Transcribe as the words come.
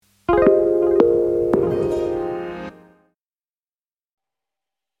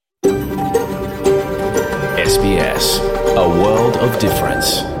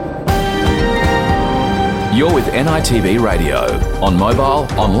NITV Radio, on mobile,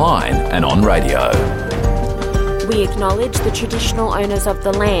 online and on radio. We acknowledge the traditional owners of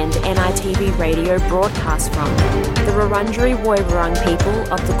the land NITV Radio broadcasts from, the Wurundjeri Woiwurrung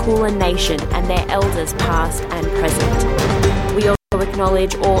people of the Kulin Nation and their elders past and present. We also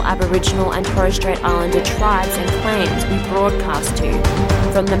acknowledge all Aboriginal and Torres Strait Islander tribes and clans we broadcast to,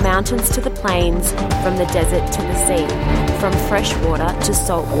 from the mountains to the plains, from the desert to the sea, from fresh water to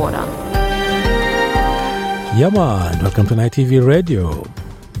salt water. Yaman, welcome to NITV Radio.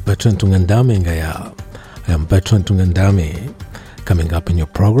 Bertrand Tungandame Ngaya. I am Bertrand Tungandame. Coming up in your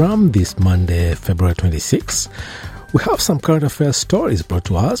program this Monday, February 26, we have some current affairs stories brought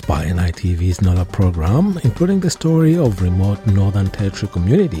to us by NITV's NOLA program, including the story of remote Northern Territory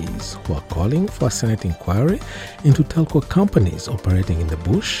communities who are calling for a Senate inquiry into telco companies operating in the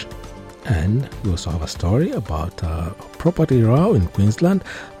bush. And we also have a story about a property row in Queensland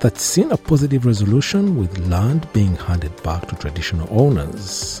that's seen a positive resolution with land being handed back to traditional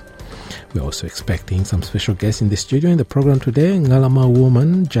owners. We're also expecting some special guests in the studio in the program today: Ngalama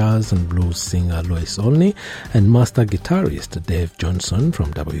woman, jazz and blues singer Lois Olney, and master guitarist Dave Johnson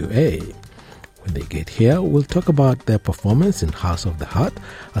from WA. When they get here, we'll talk about their performance in House of the Heart,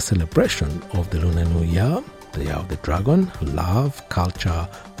 a celebration of the Lunar New Year, the Year of the Dragon, love, culture,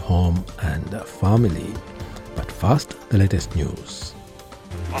 home and family. But first, the latest news.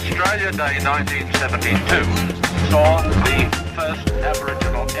 Australia Day 1972 saw the first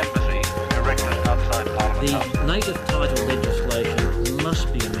Aboriginal embassy erected outside Parliament House. The native title legislation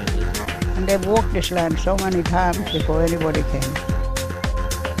must be amended. And they've walked this land so many times before anybody came.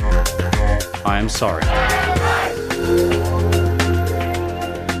 I am sorry.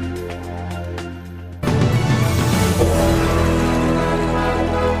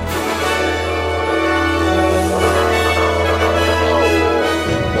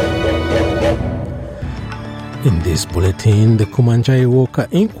 In this bulletin, the Kumanjai Walker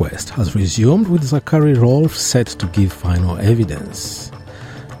inquest has resumed with Zachary Rolfe set to give final evidence.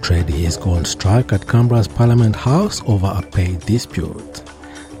 Tradies go on strike at Canberra's Parliament House over a pay dispute.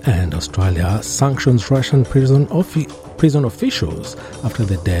 And Australia sanctions Russian prison officials after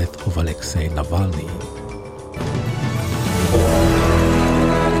the death of Alexei Navalny.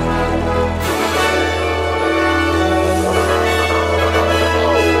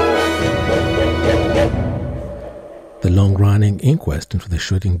 The long-running inquest into the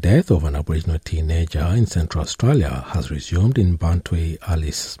shooting death of an Aboriginal teenager in Central Australia has resumed in Bantui,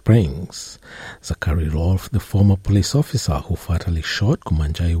 Alice Springs. Zachary Rolfe, the former police officer who fatally shot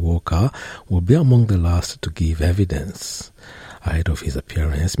Kumanjai Walker, will be among the last to give evidence. Ahead of his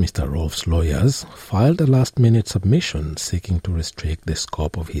appearance, Mr. Rolfe's lawyers filed a last-minute submission seeking to restrict the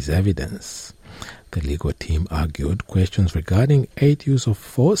scope of his evidence. The legal team argued questions regarding 8 use of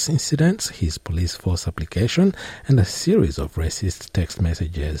force incidents, his police force application, and a series of racist text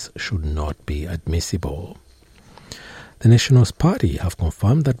messages should not be admissible. The Nationals Party have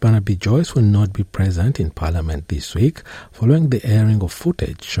confirmed that Barnaby Joyce will not be present in Parliament this week following the airing of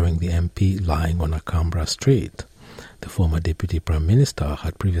footage showing the MP lying on a Canberra street. The former Deputy Prime Minister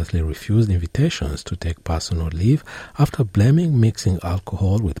had previously refused invitations to take personal leave after blaming mixing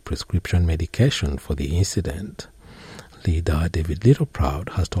alcohol with prescription medication for the incident. Leader David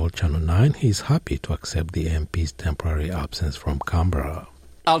Littleproud has told Channel 9 he is happy to accept the MP's temporary absence from Canberra.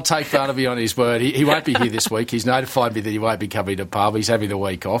 I'll take Barnaby on his word. He won't be here this week. He's notified me that he won't be coming to pub. He's having the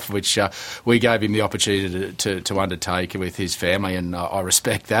week off, which we gave him the opportunity to undertake with his family, and I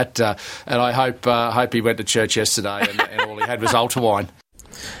respect that. And I hope he went to church yesterday and all he had was altar wine.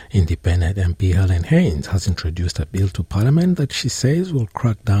 Independent MP Helen Haines has introduced a bill to Parliament that she says will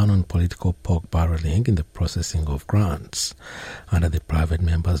crack down on political pork barrelling in the processing of grants. Under the private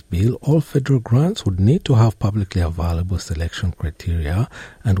members' bill, all federal grants would need to have publicly available selection criteria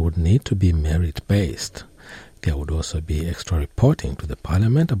and would need to be merit-based. There would also be extra reporting to the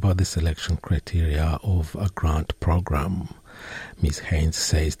Parliament about the selection criteria of a grant program. Ms. Haines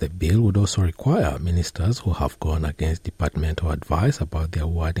says the bill would also require ministers who have gone against departmental advice about the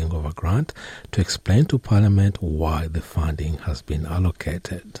awarding of a grant to explain to Parliament why the funding has been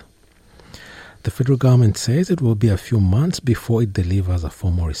allocated. The federal government says it will be a few months before it delivers a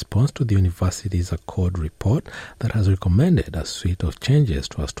formal response to the university's Accord report that has recommended a suite of changes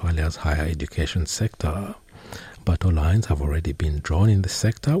to Australia's higher education sector. Battle lines have already been drawn in the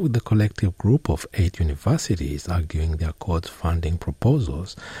sector, with the collective group of 8 universities arguing the Accord's funding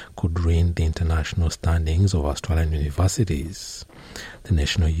proposals could ruin the international standings of Australian universities. The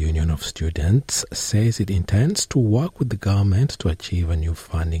National Union of Students says it intends to work with the government to achieve a new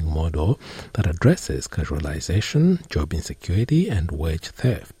funding model that addresses casualisation, job insecurity and wage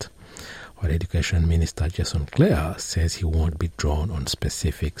theft. While Education Minister Jason Clare says he won't be drawn on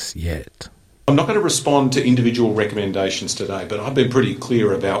specifics yet. I'm not going to respond to individual recommendations today, but I've been pretty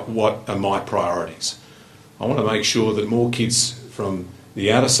clear about what are my priorities. I want to make sure that more kids from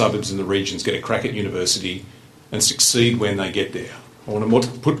the outer suburbs and the regions get a crack at university and succeed when they get there. I want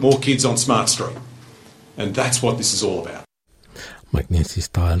to put more kids on Smart Street, and that's what this is all about.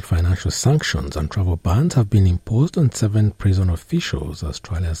 Magnitsky-style financial sanctions and travel bans have been imposed on 7 prison officials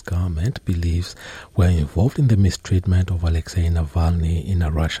Australia's government believes were involved in the mistreatment of Alexei Navalny in a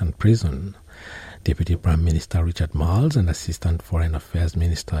Russian prison. Deputy Prime Minister Richard Marles and Assistant Foreign Affairs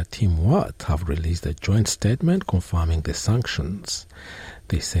Minister Tim Watt have released a joint statement confirming the sanctions.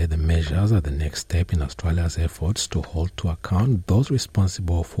 They say the measures are the next step in Australia's efforts to hold to account those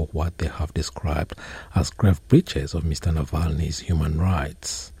responsible for what they have described as grave breaches of Mr. Navalny's human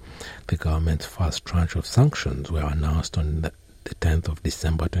rights. The government's first tranche of sanctions were announced on the 10th of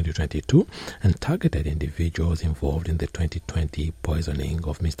December 2022 and targeted individuals involved in the 2020 poisoning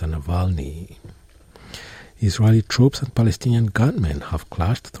of Mr. Navalny. Israeli troops and Palestinian gunmen have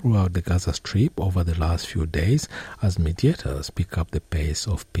clashed throughout the Gaza Strip over the last few days as mediators pick up the pace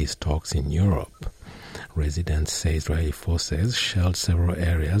of peace talks in Europe. Residents say Israeli forces shelled several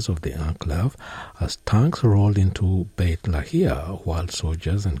areas of the enclave as tanks rolled into Beit Lahia, while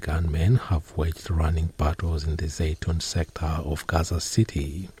soldiers and gunmen have waged running battles in the Zaytun sector of Gaza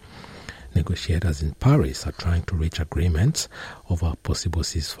City. Negotiators in Paris are trying to reach agreements over a possible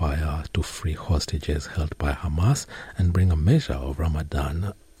ceasefire to free hostages held by Hamas and bring a measure of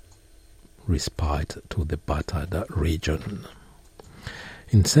Ramadan respite to the battered region.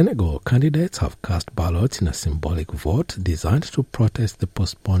 In Senegal, candidates have cast ballots in a symbolic vote designed to protest the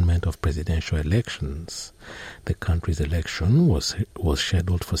postponement of presidential elections. The country's election was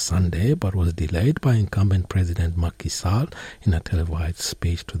scheduled for Sunday but was delayed by incumbent President Macky Sall in a televised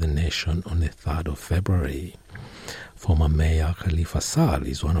speech to the nation on the 3rd of February. Former Mayor Khalifa Sall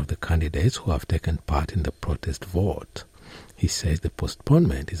is one of the candidates who have taken part in the protest vote. He says the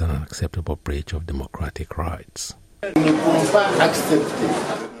postponement is an unacceptable breach of democratic rights.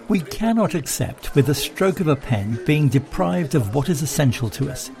 We cannot accept, with the stroke of a pen, being deprived of what is essential to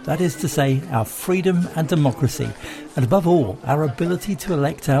us, that is to say, our freedom and democracy, and above all, our ability to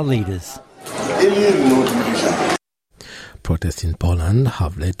elect our leaders. Protests in Poland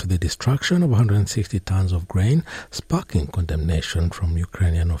have led to the destruction of 160 tons of grain, sparking condemnation from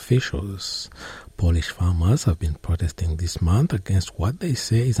Ukrainian officials. Polish farmers have been protesting this month against what they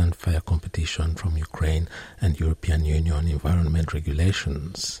say is unfair competition from Ukraine and European Union environment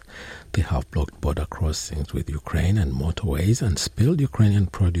regulations. They have blocked border crossings with Ukraine and motorways and spilled Ukrainian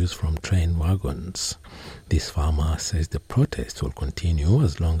produce from train wagons. This farmer says the protests will continue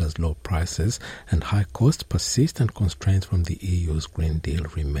as long as low prices and high costs persist and constraints from the EU's Green Deal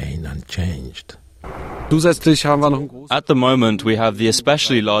remain unchanged. At the moment, we have the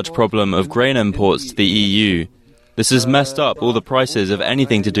especially large problem of grain imports to the EU. This has messed up all the prices of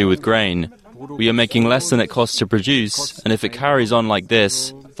anything to do with grain. We are making less than it costs to produce, and if it carries on like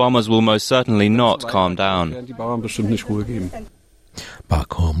this, farmers will most certainly not calm down.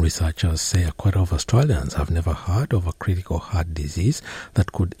 Back home, researchers say a quarter of Australians have never heard of a critical heart disease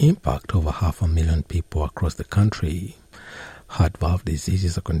that could impact over 500,000 people across the country. Heart valve disease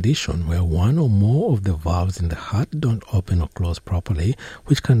is a condition where one or more of the valves in the heart don't open or close properly,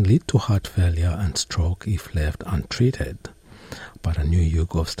 which can lead to heart failure and stroke if left untreated. But a new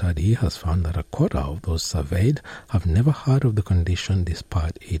YouGov study has found that a quarter of those surveyed have never heard of the condition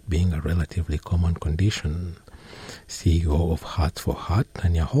despite it being a relatively common condition. CEO of Hearts for Heart,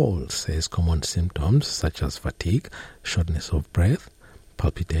 Tanya Hall, says common symptoms such as fatigue, shortness of breath,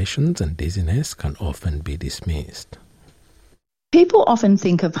 palpitations and dizziness can often be dismissed. People often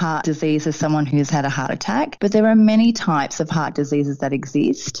think of heart disease as someone who's had a heart attack, but there are many types of heart diseases that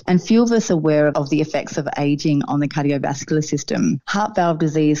exist, and few of us are aware of the effects of aging on the cardiovascular system. Heart valve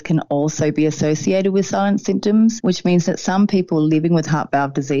disease can also be associated with silent symptoms, which means that some people living with heart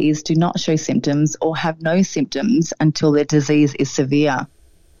valve disease do not show symptoms or have no symptoms until their disease is severe.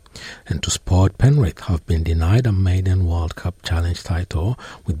 And to sport, Penrith have been denied a maiden World Cup Challenge title,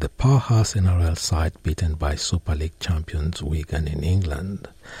 with the powerhouse NRL side beaten by Super League champions Wigan in England.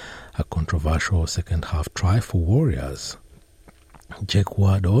 A controversial second-half try for Warriors. Jake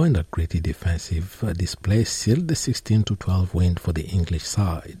Wardo and a gritty defensive display sealed the 16-12 win for the English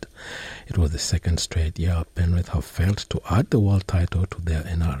side. It was the second straight year Penrith have failed to add the world title to their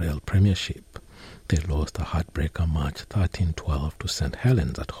NRL premiership. They lost a heartbreaker match 13-12 to St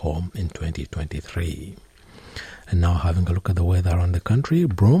Helens at home in 2023. And now having a look at the weather around the country.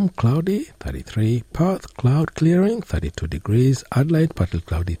 Broome, cloudy, 33. Perth, cloud clearing, 32 degrees. Adelaide, partly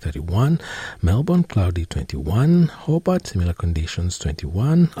cloudy, 31. Melbourne, cloudy, 21. Hobart, similar conditions,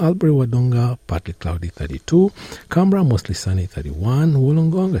 21. Albury, Wodonga, partly cloudy, 32. Canberra, mostly sunny, 31.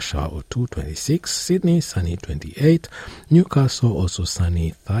 Wollongong, a shower or 2, 26. Sydney, sunny, 28. Newcastle, also sunny,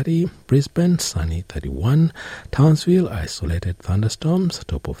 30. Brisbane, sunny, 31. Townsville, isolated thunderstorms,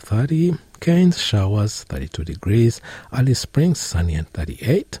 top of 30. Cairns, showers, 32 degrees. Alice Springs, sunny and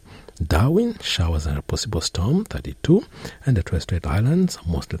 38. Darwin, showers and a possible storm, 32. And the Torres Strait Islands,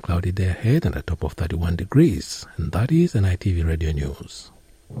 mostly cloudy day ahead and a top of 31 degrees. And that is NITV Radio News.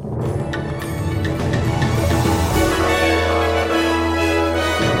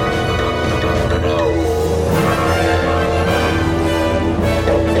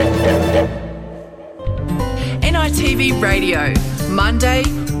 NITV Radio, Monday,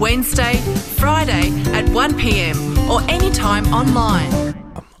 Wednesday, Friday at 1 p.m. or anytime online.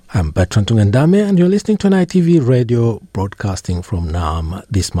 I'm Bertrand Tungandame and you're listening to NITV Radio broadcasting from Naarm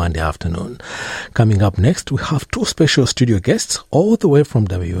this Monday afternoon. Coming up next, we have two special studio guests all the way from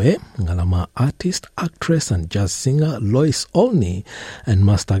WA, Ngalama artist, actress and jazz singer Lois Olney and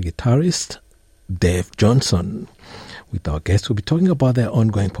master guitarist Dave Johnson. With our guests, we'll be talking about their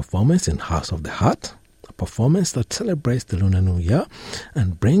ongoing performance in House of the Heart, a performance that celebrates the Lunar New Year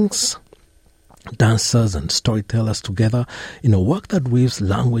and brings dancers and storytellers together in a work that weaves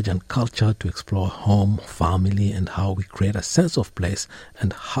language and culture to explore home, family, and how we create a sense of place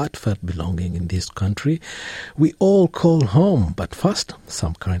and heartfelt belonging in this country we all call home. But first,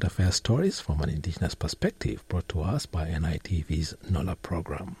 some current affairs stories from an Indigenous perspective brought to us by NITV's NOLA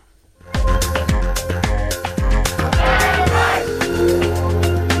program.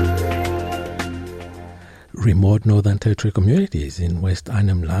 Remote Northern Territory communities in West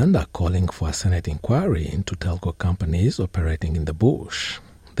Arnhem Land are calling for a Senate inquiry into telco companies operating in the bush.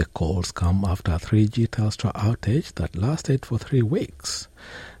 The calls come after a 3G Telstra outage that lasted for 3 weeks.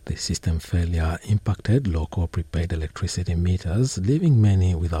 The system failure impacted local prepaid electricity meters, leaving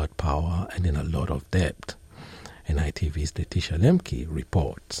many without power and in a lot of debt. NITV's Letitia Lemke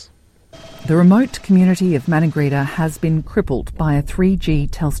reports. The remote community of Maningrida has been crippled by a 3G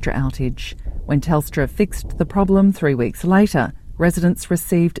Telstra outage. When Telstra fixed the problem 3 weeks later, residents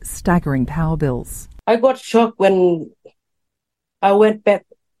received staggering power bills. I got shocked when I went back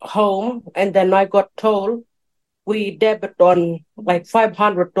home and then I got told we debit on like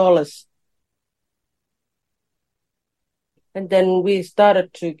 $500. And then we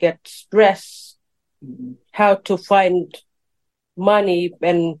started to get stressed how to find money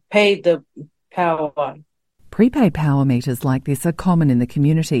and pay the power. Prepaid power meters like this are common in the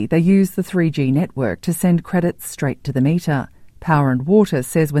community. They use the 3G network to send credits straight to the meter. Power and Water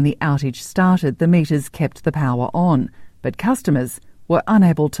says when the outage started, the meters kept the power on, but customers were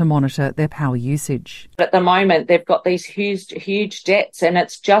unable to monitor their power usage. At the moment, they've got these huge debts, and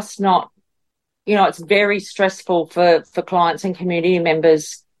it's just not, it's very stressful for clients and community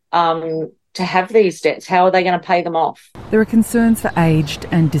members to have these debts. How are they going to pay them off? There are concerns for aged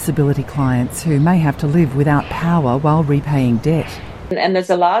and disability clients who may have to live without power while repaying debt. And there's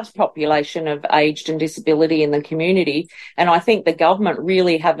a large population of aged and disability in the community, and I think the government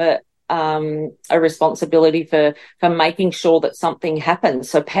really have a responsibility for making sure that something happens.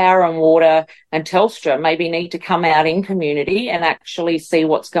 So Power and Water and Telstra maybe need to come out in community and actually see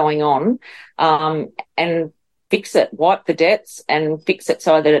what's going on and fix it, wipe the debts and fix it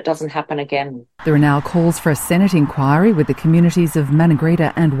so that it doesn't happen again. There are now calls for a Senate inquiry with the communities of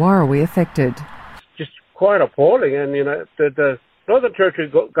Maningrida and Warrawee affected. Just quite appalling, and the Northern Territory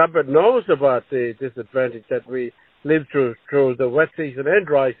government knows about the disadvantage that we live through the wet season and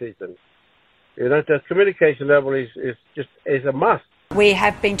dry season. The communication level is a must. We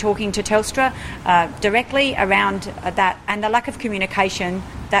have been talking to Telstra directly around that and the lack of communication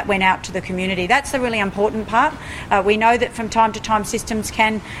that went out to the community. That's the really important part. We know that from time to time systems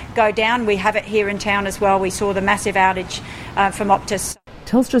can go down. We have it here in town as well. We saw the massive outage from Optus.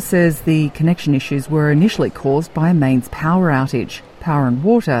 Telstra says the connection issues were initially caused by a mains power outage. Power and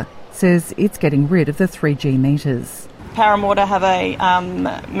Water says it's getting rid of the 3G meters. Power and Water have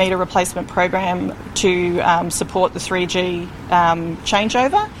a meter replacement program to support the 3G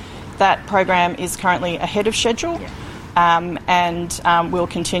changeover. That program is currently ahead of schedule, and we'll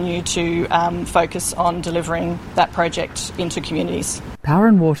continue to focus on delivering that project into communities. Power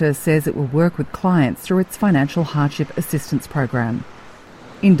and Water says it will work with clients through its financial hardship assistance program.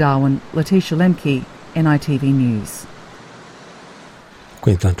 In Darwin, Letitia Lemke, NITV News.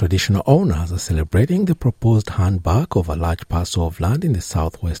 Queensland traditional owners are celebrating the proposed handback of a large parcel of land in the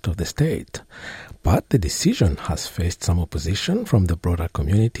southwest of the state. But the decision has faced some opposition from the broader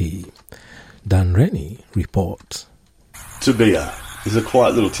community. Dan Rennie reports. Toobiya is a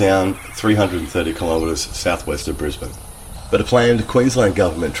quiet little town 330 kilometres southwest of Brisbane. But a planned Queensland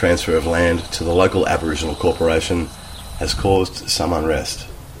government transfer of land to the local Aboriginal corporation has caused some unrest.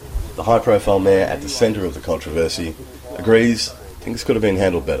 The high-profile mayor at the centre of the controversy agrees things could have been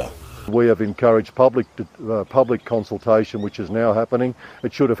handled better. We have encouraged public consultation, which is now happening.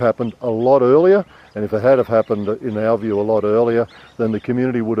 It should have happened a lot earlier, and if it had have happened, in our view, a lot earlier, then the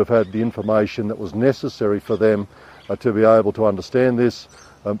community would have had the information that was necessary for them to be able to understand this,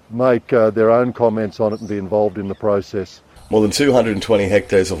 make their own comments on it and be involved in the process. More than 220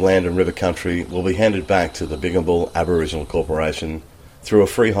 hectares of land and river country will be handed back to the Bigambul Aboriginal Corporation through a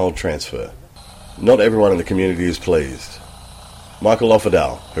freehold transfer. Not everyone in the community is pleased. Michael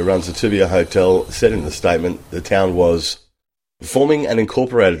Offerdale, who runs the Toobiya Hotel, said in the statement the town was forming an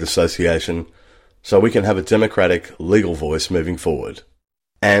incorporated association so we can have a democratic, legal voice moving forward.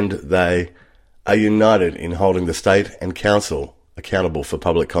 And they are united in holding the state and council accountable for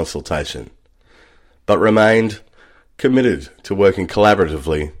public consultation, but remained committed to working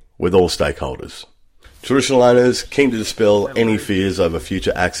collaboratively with all stakeholders. Traditional owners keen to dispel any fears over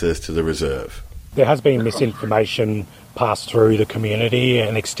future access to the reserve. There has been misinformation passed through the community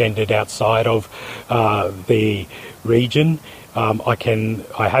and extended outside of the region.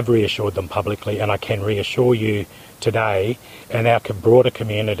 I have reassured them publicly, and I can reassure you today and our broader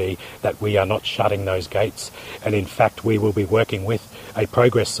community that we are not shutting those gates, and in fact we will be working with a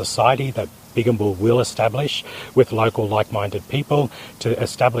progress society that Bigambul will establish with local like-minded people to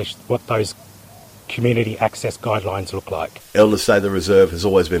establish what those community access guidelines look like. Elders say the reserve has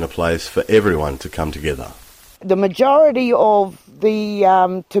always been a place for everyone to come together. The majority of the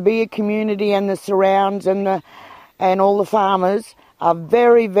Toobiya community and the surrounds and all the farmers are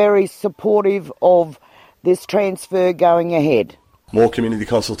very, very supportive of this transfer going ahead. More community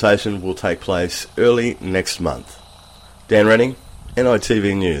consultation will take place early next month. Dan Rennie,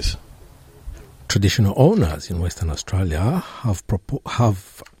 NITV News. Traditional owners in Western Australia have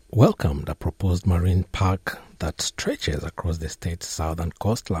welcomed a proposed marine park that stretches across the state's southern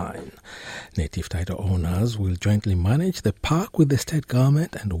coastline. Native title owners will jointly manage the park with the state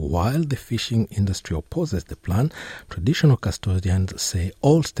government, and while the fishing industry opposes the plan, traditional custodians say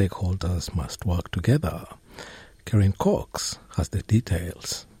all stakeholders must work together. Karen Cox has the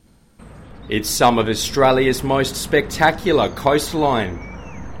details. It's some of Australia's most spectacular coastline.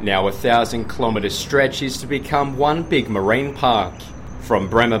 Now 1,000-kilometre stretch is to become one big marine park. From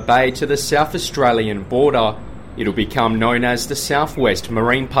Bremer Bay to the South Australian border, it'll become known as the Southwest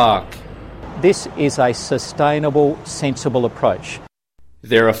Marine Park. This is a sustainable, sensible approach.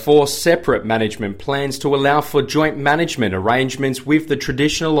 There are 4 separate management plans to allow for joint management arrangements with the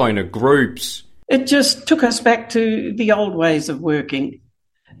traditional owner groups. It just took us back to the old ways of working.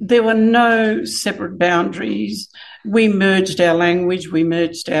 There were no separate boundaries. We merged our language, we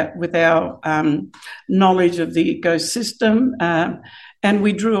merged with our knowledge of the ecosystem, and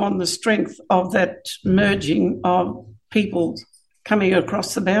we drew on the strength of that merging of people coming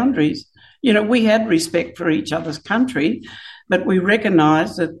across the boundaries. You know, we had respect for each other's country, but we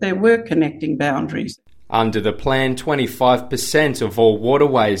recognised that there were connecting boundaries. Under the plan, 25% of all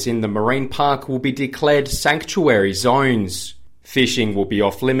waterways in the marine park will be declared sanctuary zones. Fishing will be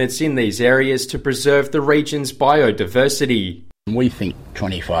off limits in these areas to preserve the region's biodiversity. We think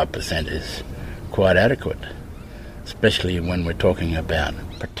 25% is quite adequate, especially when we're talking about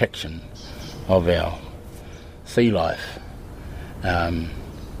protection of our sea life,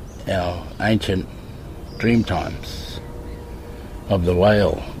 our ancient dream times of the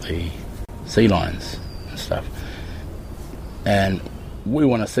whale, the sea lions and stuff. And we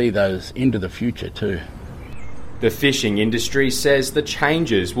want to see those into the future too. The fishing industry says the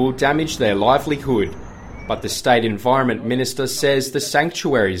changes will damage their livelihood, but the State Environment Minister says the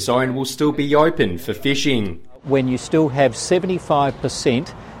sanctuary zone will still be open for fishing. When you still have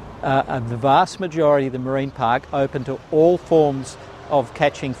 75% of the vast majority of the marine park open to all forms of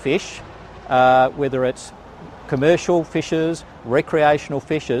catching fish, whether it's commercial fishers, recreational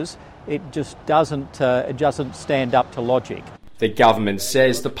fishers, it just doesn't stand up to logic. The government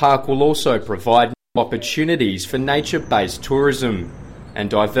says the park will also provide opportunities for nature-based tourism and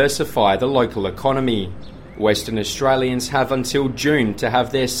diversify the local economy. Western Australians have until June to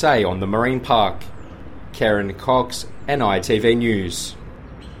have their say on the marine park. Karen Cox, NITV News.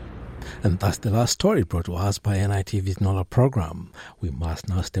 And that's the last story brought to us by NITV's NOLA program. We must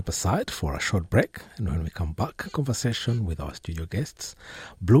now step aside for a short break, and when we come back, a conversation with our studio guests,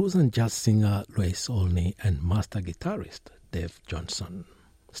 blues and jazz singer Lois Olney and master guitarist Dave Johnson.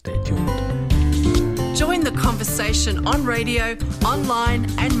 Stay tuned. Join the conversation on radio, online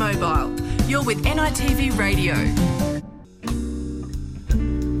and mobile. You're with NITV Radio.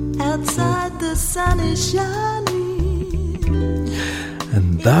 Outside the sun is shining.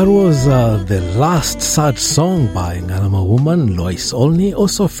 And that was the last sad song by Ngalama woman Lois Olney,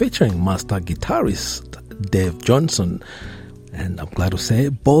 also featuring master guitarist Dave Johnson. And I'm glad to say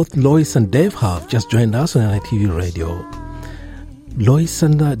both Lois and Dave have just joined us on NITV Radio. Lois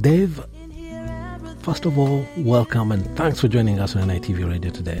and Dave, first of all, welcome and thanks for joining us on NITV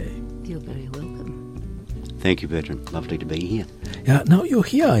Radio today. You're very welcome. Thank you, Bertrand. Lovely to be here. Yeah, now you're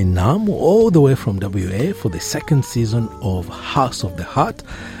here in Namu, all the way from WA for the second season of House of the Heart,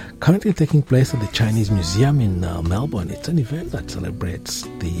 currently taking place at the Chinese Museum in Melbourne. It's an event that celebrates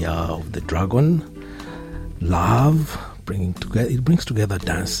the Year of the Dragon, love, it brings together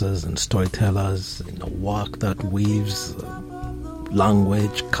dancers and storytellers in a work that weaves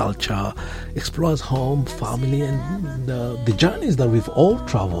language, culture, explores home, family, and the journeys that we've all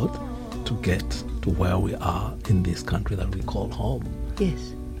traveled to get to where we are in this country that we call home.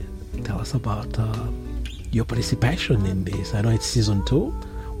 Yes. Tell us about your participation in this. I know it's season 2.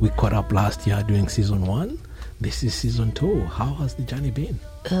 We caught up last year during season 1. This is season 2. How has the journey been?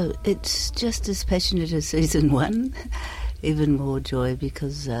 It's just as passionate as season 1. Even more joy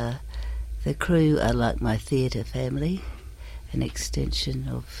because the crew are like my theatre family, an extension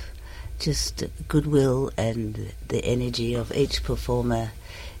of just goodwill, and the energy of each performer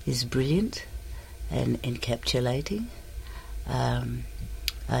is brilliant and encapsulating. I'm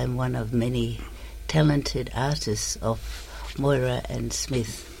one of many talented artists of Moira and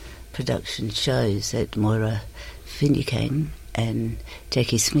Smith production shows that Moira Finucane and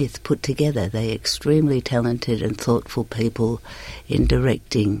Jackie Smith put together. They're extremely talented and thoughtful people in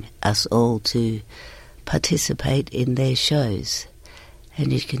directing us all to participate in their shows.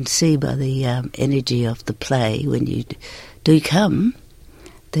 And you can see by the energy of the play when you do come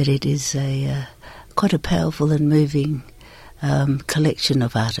that it is quite a powerful and moving collection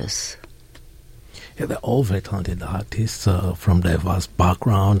of artists. Yeah, they're all very talented artists from diverse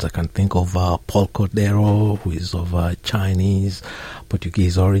backgrounds. I can think of Paul Cordero, who is of Chinese,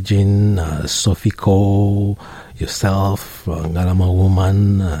 Portuguese origin, Sophie Ko, yourself, Ngalama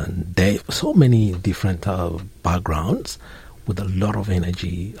woman, and Dave. So many different backgrounds with a lot of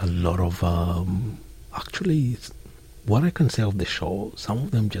energy, a lot of actually. What I can say of the show, some of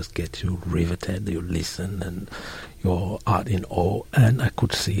them just get you riveted, you listen and you're out in awe. And I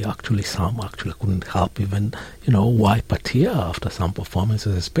could see some couldn't help even, wipe a tear after some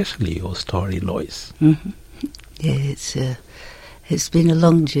performances, especially your story, Lois. Mm-hmm. Yeah, it's been a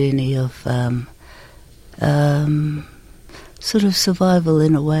long journey of sort of survival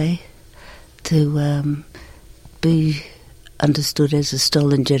in a way, to be understood as a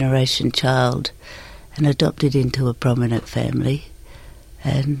stolen generation child and adopted into a prominent family,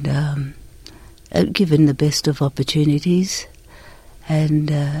 and given the best of opportunities. And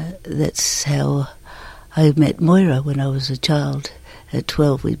that's how I met Moira when I was a child. At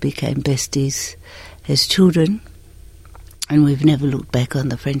 12 we became besties as children, and we've never looked back on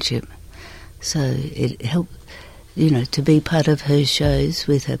the friendship. So it helped, to be part of her shows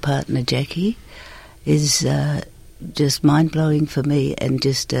with her partner Jackie is just mind-blowing for me, and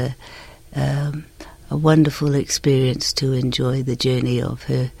just a wonderful experience to enjoy the journey of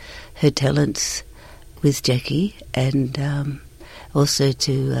her talents with Jackie, and also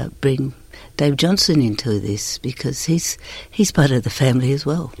to bring Dave Johnson into this, because he's part of the family as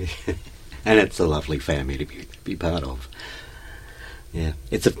well. And it's a lovely family to be part of. Yeah,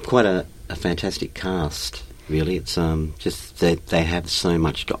 it's quite a fantastic cast, really. It's just that they have so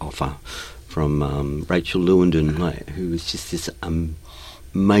much to offer, from Rachel Lewandon, who is just this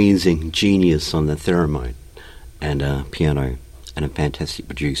amazing genius on the theremin and piano, and a fantastic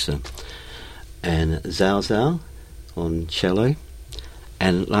producer, and Zhao Zhao on cello,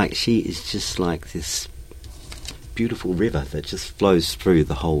 and she is just like this beautiful river that just flows through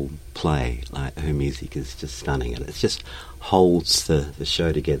the whole play. Her music is just stunning, and it just holds the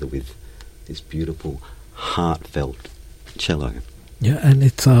show together with this beautiful, heartfelt cello. Yeah, and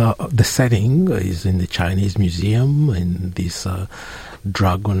it's the setting is in the Chinese Museum, in this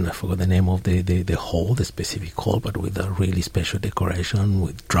dragon, I forgot the name of the hall, the specific hall, but with a really special decoration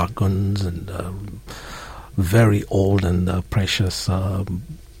with dragons and very old and precious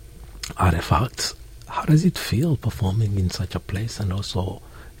artifacts. How does it feel performing in such a place? And also,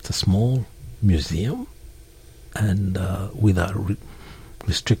 it's a small museum, and with a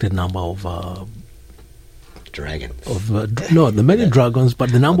restricted number of dragons. The many dragons,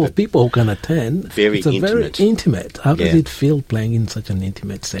 but the number of people who can attend. Very it's intimate. Very intimate. How does it feel playing in such an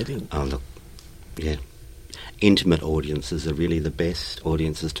intimate setting? Oh, look, Yeah. Intimate audiences are really the best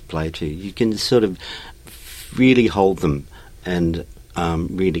audiences to play to. You can sort of really hold them and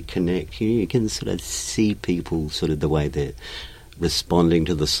really connect. You can sort of see people sort of the way they're responding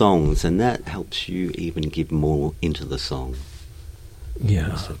to the songs, and that helps you even give more into the song.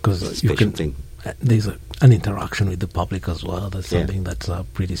 Yeah, because you can think. There's an interaction with the public as well. That's something that's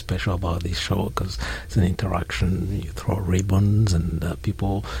pretty special about this show, because it's an interaction. You throw ribbons and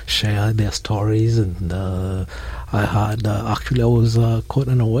people share their stories. And I had actually I was caught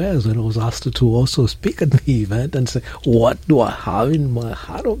unawares when I was asked to also speak at the event and say, "What do I have in my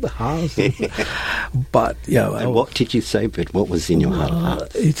heart of the house?" But yeah, and what did you say? But what was in your heart of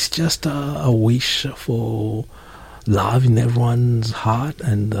hearts? It's just a wish for love in everyone's heart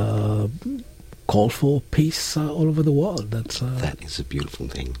and call for peace all over the world. That is a beautiful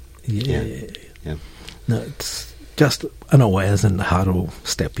thing. Yeah. No, it's just unawares and how to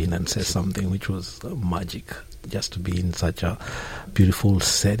step in and say something, which was magic, just to be in such a beautiful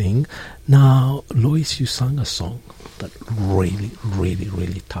setting. Now, Lois, you sang a song that really, really,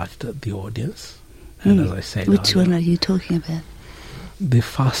 really touched the audience. And as I said, which one are you talking about? The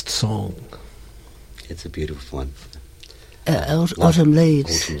first song. It's a beautiful one. Autumn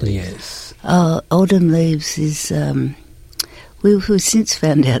Leaves. Yes. Autumn Leaves is, we've since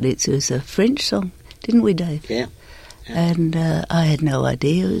found out it was a French song, didn't we, Dave? Yeah. And I had no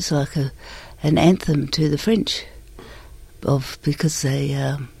idea. It was like an anthem to the French, because they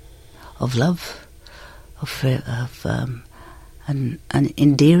of love, of an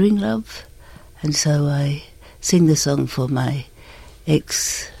endearing love, and so I sing the song for my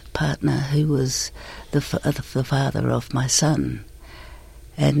ex-partner, who was the father of my son,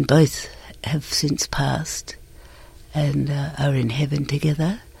 and both have since passed and are in heaven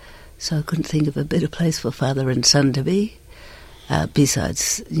together. So I couldn't think of a better place for father and son to be,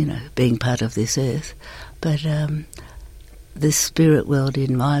 besides, being part of this earth. But the spirit world,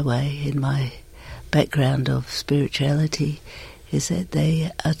 in my way, in my background of spirituality, is that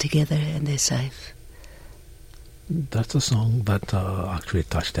they are together and they're safe. That's a song that actually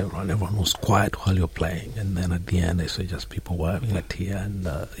touched everyone. Everyone was quiet while you're playing, and then at the end I saw just people were having a tear, and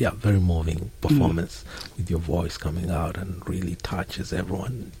very moving performance with your voice coming out, and really touches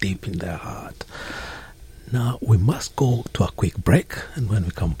everyone deep in their heart. Now we must go to a quick break, and when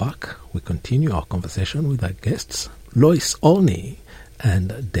we come back we continue our conversation with our guests, Lois Olney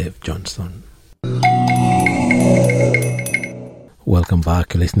and Dave Johnston. Welcome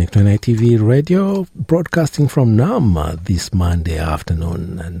back. You're listening to NITV Radio, broadcasting from Nam this Monday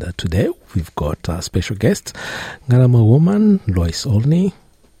afternoon. And today we've got special guests, Ngarama woman Lois Olney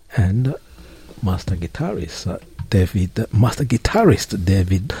and master guitarist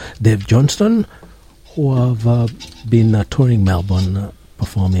Dave Johnston, who have been touring Melbourne,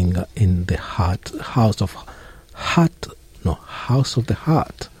 performing in the House of the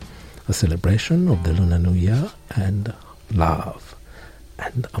Heart, a celebration of the Lunar New Year and love.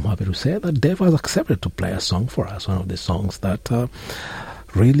 And I'm happy to say that Dave has accepted to play a song for us, one of the songs that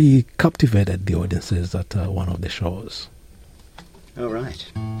really captivated the audiences at one of the shows. All right.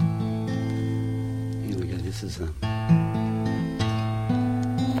 Here we go. This is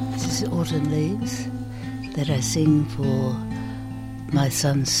Autumn Leaves, that I sing for my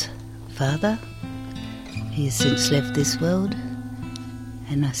son's father. He has since left this world,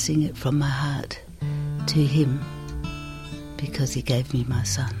 and I sing it from my heart to him, because he gave me my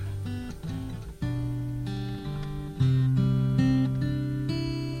son.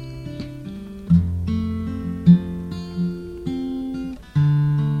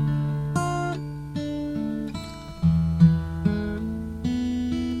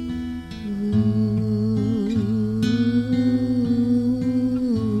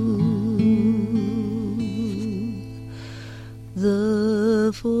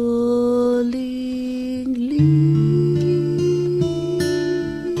 The falling leaves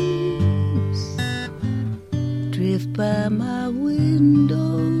drift by my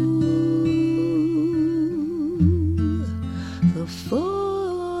window. The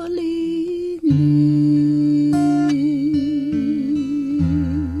falling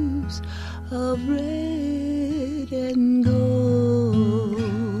leaves of red and gold.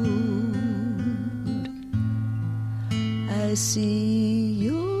 I see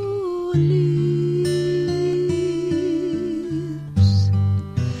your lips,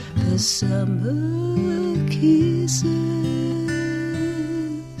 the summer kisses,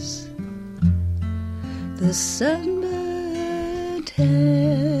 the sunburnt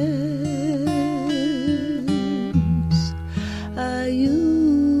hands I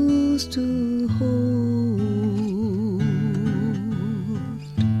used to hold.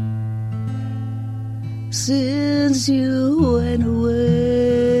 since you went away.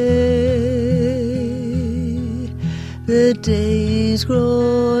 The days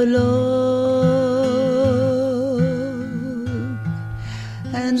grow long,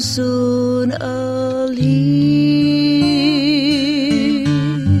 and soon I'll hear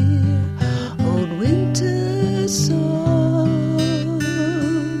old winter's song.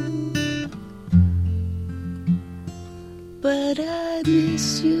 But I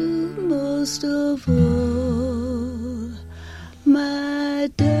miss you most of all, my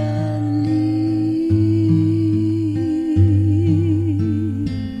darling.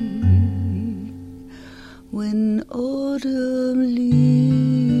 When autumn leaves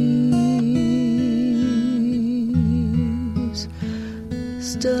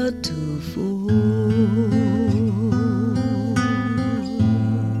start to fall,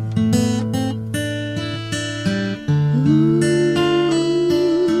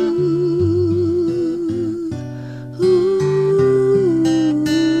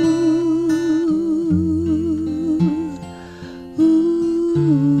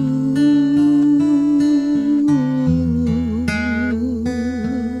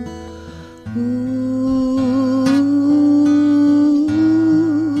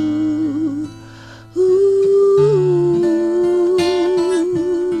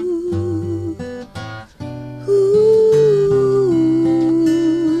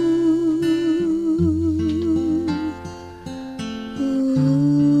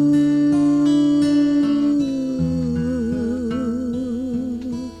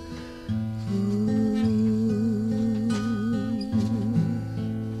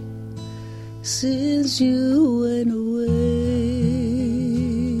 since you went away,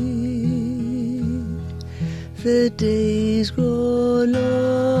 the days grow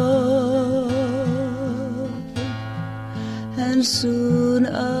long, and soon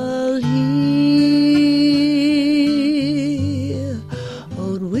I'll hear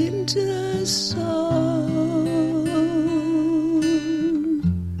old winter's song.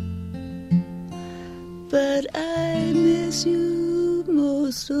 But I miss you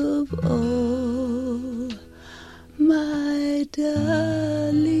most of all, my darling.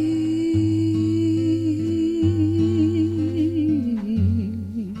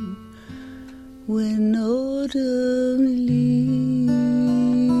 When autumn leaves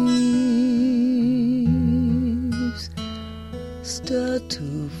start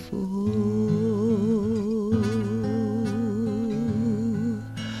to fall,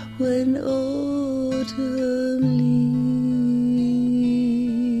 when autumn leaves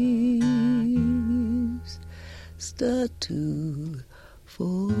start to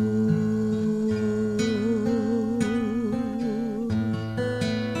fall.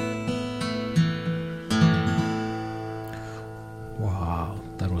 Wow,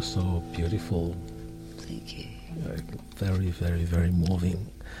 that was so beautiful. Thank you. Very, very, very moving.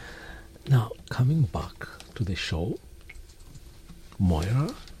 Now, coming back to the show,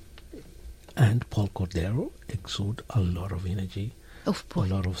 Moira and Paul Cordero exude a lot of energy, a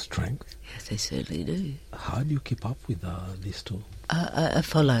lot of strength. Yes, they certainly do. How do you keep up with these two? I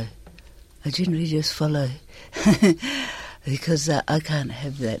follow. I generally just follow because I can't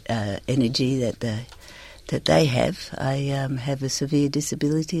have that energy that they have. I have a severe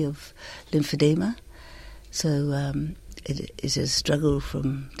disability of lymphedema, so it is a struggle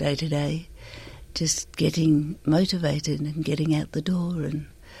from day to day, just getting motivated and getting out the door and,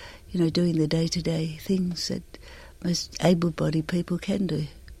 doing the day-to-day things that most able-bodied people can do.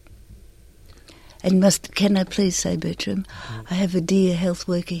 And can I please say, Bertram, I have a dear health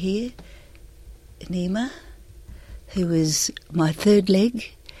worker here, Nima, who is my third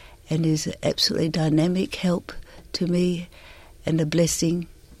leg and is an absolutely dynamic help to me and a blessing.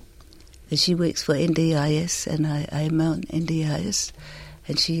 She works for NDIS and I am on NDIS,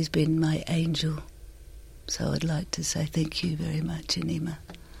 and she's been my angel. So I'd like to say thank you very much, Nima.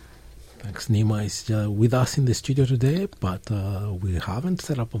 Thanks. Nima is with us in the studio today, but we haven't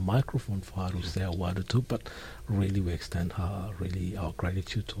set up a microphone for her to say a word or two, but really we extend her our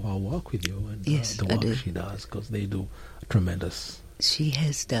gratitude to her work with you and yes, the work she does, because they do tremendous. She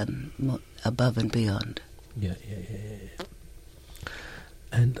has done above and beyond. Yeah.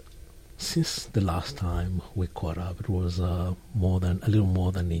 And since the last time we caught up, it was a little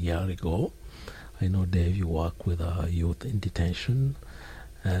more than a year ago. I know, Dave, you work with youth in detention,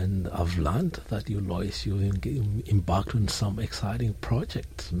 and I've learned that you, Lois, you embarked on some exciting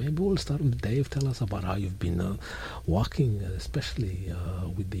projects. Maybe we'll start with Dave. Tell us about how you've been working, especially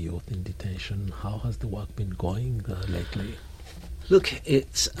with the youth in detention. How has the work been going lately? Look,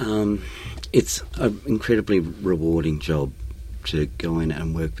 it's an incredibly rewarding job, to go in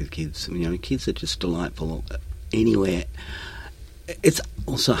and work with kids. You know, kids are just delightful anywhere. It's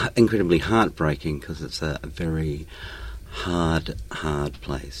also incredibly heartbreaking because it's a very hard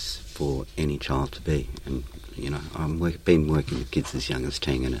place for any child to be. And, you know, I've been working with kids as young as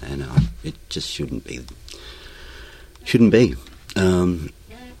 10 and it just shouldn't be.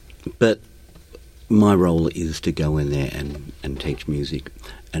 But my role is to go in there and teach music.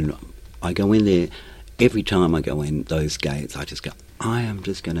 And I go in there, every time I go in those gates, I just go, I am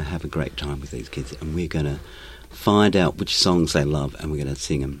just going to have a great time with these kids, and we're going to find out which songs they love, and we're going to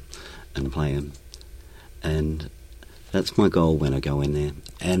sing them and play them. And that's my goal when I go in there.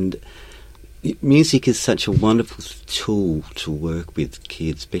 And music is such a wonderful tool to work with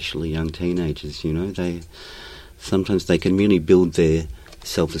kids, especially young teenagers. You know, sometimes they can really build their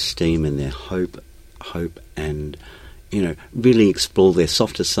self-esteem and their hope, and, you know, really explore their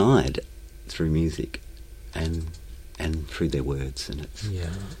softer side through music and through their words. And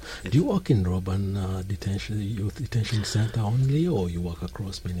do you work in Roban youth detention centre only, or you work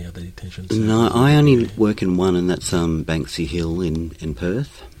across many other detention centres? No, I only work in one, and that's Banksy Hill in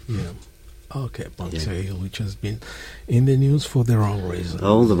Perth. Yeah. Okay, Banksy Hill, which has been in the news for the wrong reasons.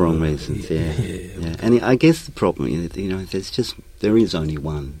 All the wrong reasons, yeah. And I guess the problem, you know, there is only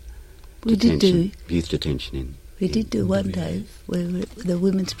one youth detention in. We did do one day where the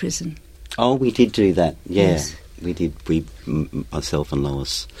women's prison. Oh, we did do that, yeah. Yes. We did. Myself and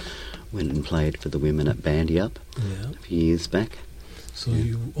Lois went and played for the women at Bandy Up a few years back. So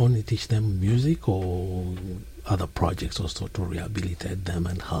you only teach them music, or other projects also to rehabilitate them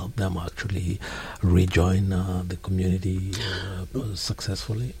and help them actually rejoin the community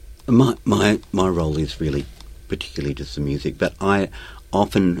successfully? My role is really particularly just the music, but I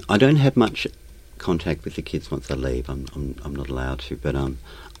don't have much contact with the kids once they leave. I'm not allowed to, but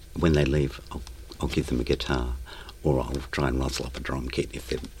when they leave, I'll give them a guitar, or I'll try and rustle up a drum kit if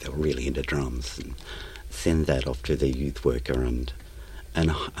they're really into drums, and send that off to the youth worker, and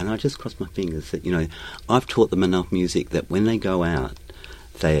I just cross my fingers that, you know, I've taught them enough music that when they go out,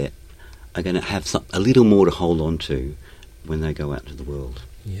 they are going to have a little more to hold on to when they go out into the world.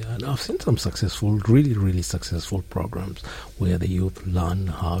 Yeah, and I've seen some really, really successful programs where the youth learn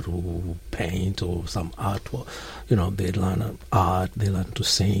how to paint or some art. You know, they learn art, they learn to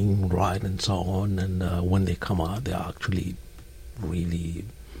sing, write, and so on. And when they come out, they're actually really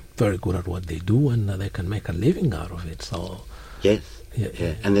very good at what they do, and they can make a living out of it. So yes,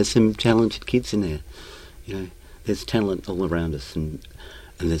 yeah. And there's some talented kids in there. You know, there's talent all around us, and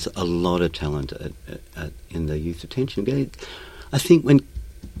there's a lot of talent in the youth detention. I think when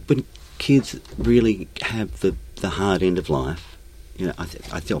kids really have the hard end of life, you know,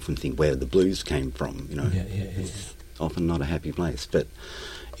 I often think where the blues came from. You know, it's often not a happy place, but,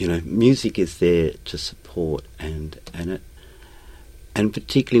 you know, music is there to support, and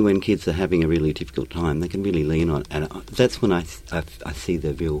particularly when kids are having a really difficult time, they can really lean on it. And that's when I see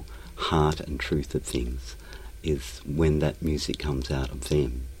the real heart and truth of things, is when that music comes out of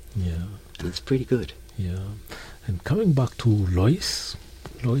them. Yeah. And it's pretty good. Yeah. And coming back to Lois,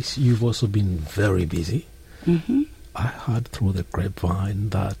 you've also been very busy. Mm-hmm. I heard through the grapevine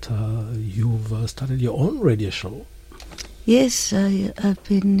that you've started your own radio show. Yes, I've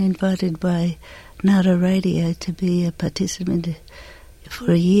been invited by NITV Radio to be a participant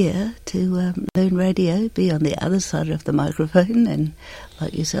for a year to learn radio, be on the other side of the microphone, and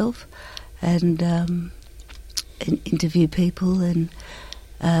like yourself, and interview people. And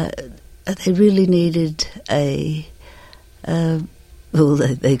they really needed they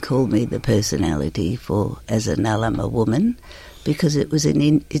call me the personality as a Nalama woman, because it's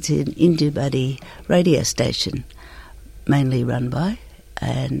an Indubuddy radio station, mainly run by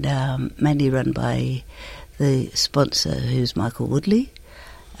the sponsor, who's Michael Woodley.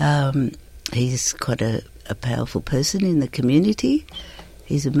 He's quite a powerful person in the community.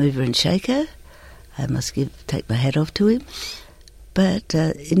 He's a mover and shaker. I must take my hat off to him. But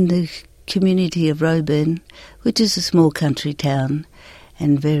in the community of Roburn, which is a small country town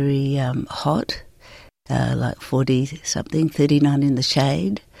and very hot, like 40-something, 39 in the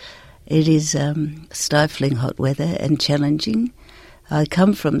shade, it is stifling hot weather and challenging. I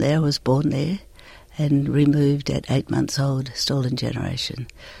come from there, I was born there, and removed at 8 months old, stolen generation.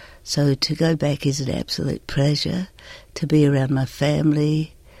 So to go back is an absolute pleasure, to be around my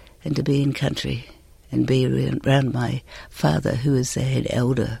family and to be in country and be around my father, who is the head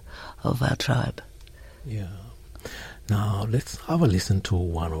elder of our tribe. Yeah. Now let's have a listen to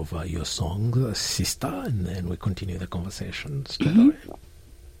one of your songs, Sister, and then we continue the conversation straight away.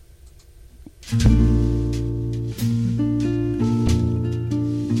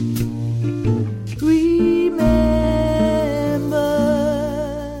 Remember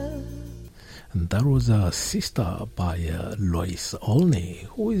And that was Sister by Lois Olney,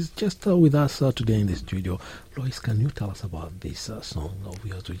 who is just with us today in the studio. Lois, can you tell us about this song of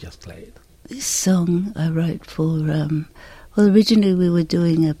yours we just played? This song I wrote for, well, originally we were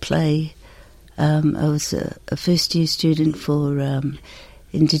doing a play. I was a first-year student for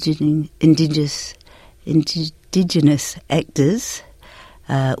Indigenous actors,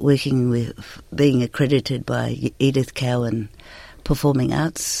 working with being accredited by Edith Cowan Performing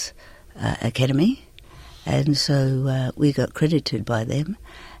Arts Academy, and so we got credited by them,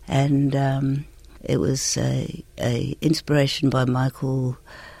 and it was a inspiration by Michael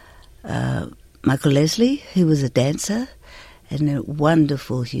Leslie, who was a dancer and a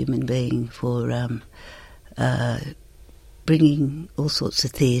wonderful human being for bringing all sorts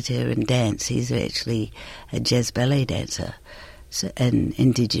of theatre and dance. He's actually a jazz ballet dancer, and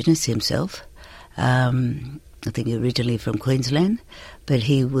Indigenous himself. I think originally from Queensland, but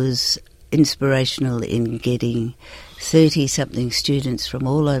he was inspirational in getting 30-something students from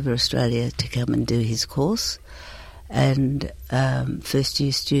all over Australia to come and do his course. And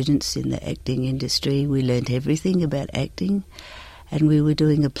first-year students in the acting industry, we learnt everything about acting, and we were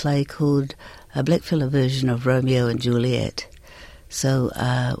doing a play called a blackfella version of Romeo and Juliet. So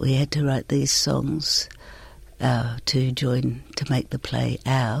we had to write these songs to make the play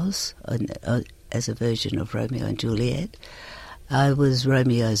ours, as a version of Romeo and Juliet. I was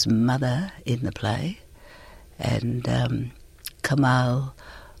Romeo's mother in the play, and Kamal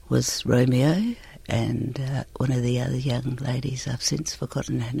was Romeo, and one of the other young ladies, I've since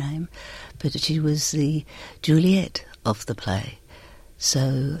forgotten her name, but she was the Juliet of the play.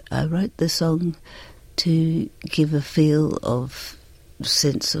 So I wrote the song to give a feel of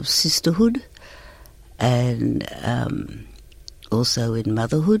sense of sisterhood, and also in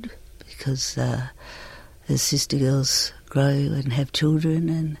motherhood, because as sister girls grow and have children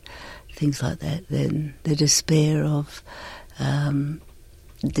and things like that, then the despair of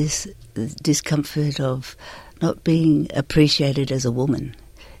this discomfort of not being appreciated as a woman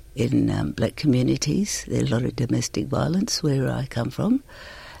in black communities. There's a lot of domestic violence where I come from,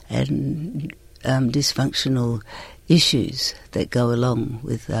 and dysfunctional issues that go along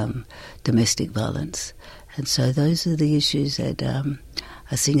with domestic violence. And so those are the issues that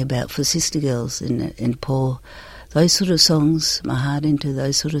I sing about for sister girls and pour those sort of songs, my heart into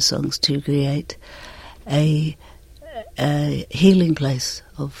those sort of songs, to create a healing place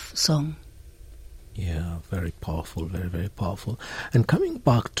of song. Yeah, very powerful, very, very powerful. And coming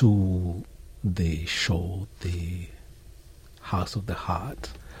back to the show, the House of the Heart,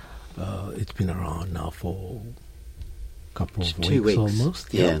 it's been around now for a couple of weeks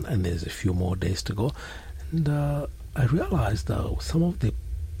almost. Yeah. And there's a few more days to go. And I realized some of the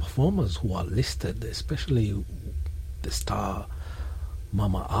performers who are listed, especially the star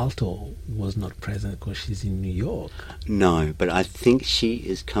Mama Alto, was not present because she's in New York. No, but I think she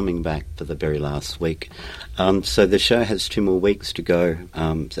is coming back for the very last week. So the show has 2 more weeks to go.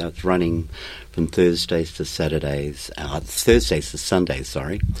 So it's running from Thursdays to Saturdays. Thursdays to Sundays,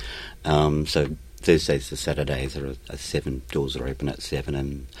 sorry. So Thursdays to Saturdays are 7, doors are open at 7,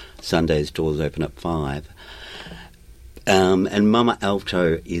 and Sundays doors open at 5. And Mama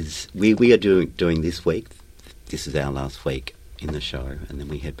Alto is, we are doing this week. This is our last week in the show, and then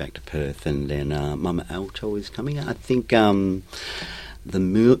we head back to Perth, and then Mama Alto is coming. I think the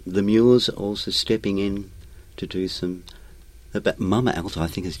Muirs are also stepping in to do some. But Mama Alto, I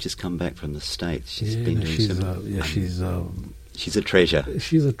think, has just come back from the States. She's been doing she's a treasure.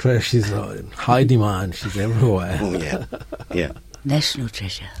 She's a treasure. She's high demand. She's everywhere. Oh yeah, yeah. National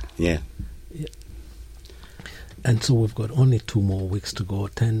treasure. Yeah. And so we've got only 2 more weeks to go,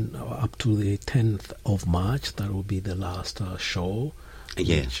 up to the 10th of March. That will be the last show,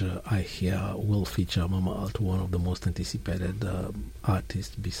 which I hear will feature Mama Alto, one of the most anticipated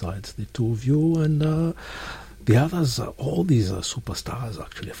artists besides the two of you. And the others, all these superstars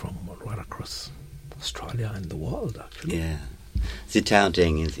actually from right across Australia and the world, actually. Yeah. Zitao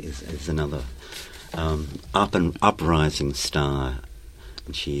Deng is another uprising star,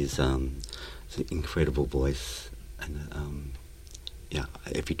 and she's an incredible voice, and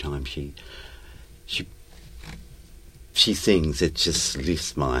every time she sings, it just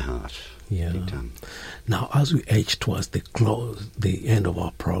lifts my heart. Yeah. Now, as we edge towards the end of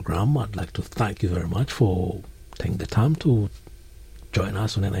our program, I'd like to thank you very much for taking the time to join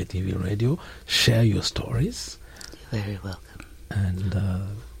us on NITV Radio, share your stories. You're very welcome. And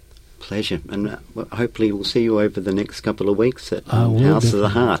pleasure. And hopefully we'll see you over the next couple of weeks at House of the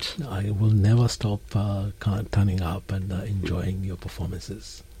Heart. I will never stop turning up and enjoying your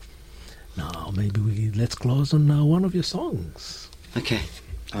performances. Now, maybe let's close on one of your songs. Okay.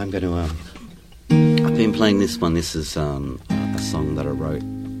 I'm going to I've been playing this one. This is a song that I wrote,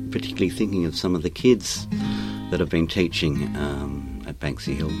 particularly thinking of some of the kids that I've been teaching at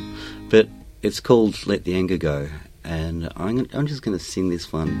Banksy Hill. But it's called Let the Anger Go, and I'm just going to sing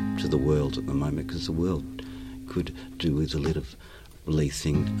this one to the world at the moment, because the world could do with a little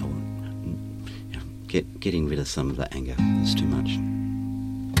releasing, getting rid of some of the anger. It's too much.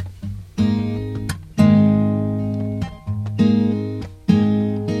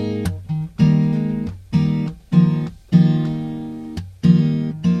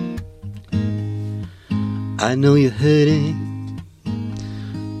 I know you're hurting,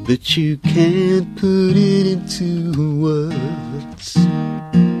 but you can't put it into words.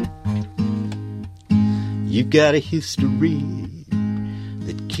 You've got a history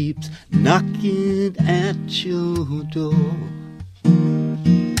that keeps knocking at your door. But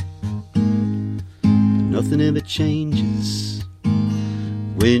nothing ever changes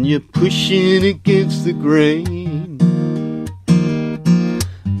when you're pushing against the grain.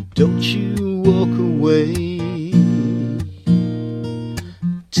 Don't you walk away.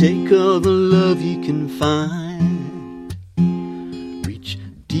 Take all the love you can find.